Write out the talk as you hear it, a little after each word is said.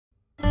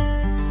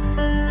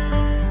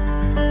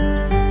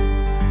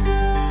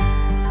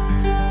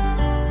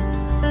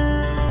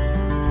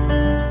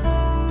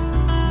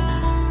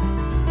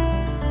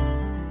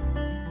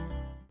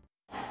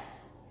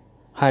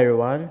Hi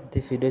everyone,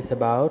 this video is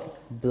about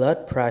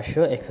blood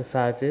pressure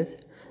exercises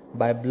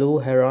by Blue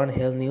Heron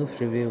Health News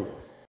Review.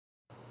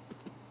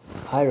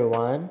 Hi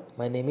everyone,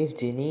 my name is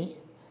Ginny.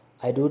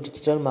 I do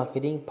digital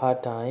marketing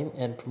part-time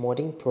and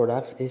promoting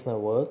products is my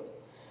work.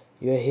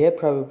 You are here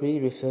probably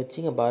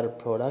researching about a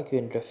product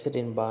you're interested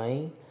in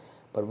buying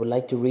but would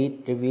like to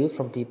read reviews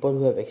from people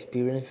who have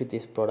experience with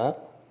this product.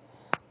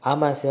 I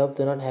myself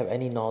do not have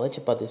any knowledge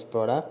about this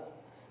product.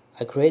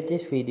 I create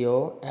this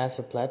video as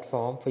a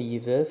platform for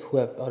users who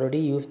have already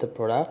used the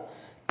product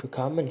to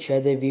come and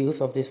share their views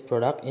of this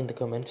product in the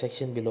comment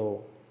section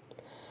below.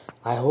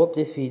 I hope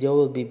this video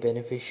will be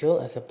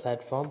beneficial as a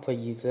platform for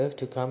users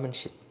to come and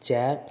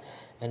chat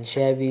and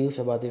share views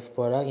about this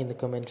product in the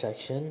comment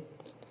section.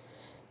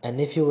 And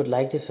if you would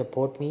like to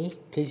support me,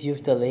 please use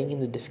the link in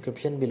the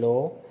description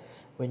below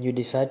when you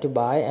decide to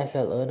buy, as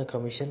I'll earn a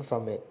commission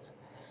from it.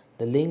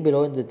 The link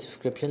below in the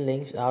description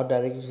links out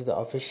directly to the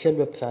official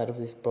website of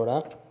this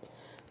product,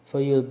 so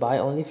you'll buy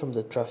only from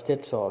the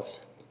trusted source.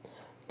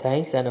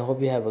 Thanks, and I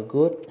hope you have a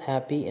good,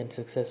 happy and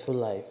successful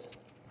life.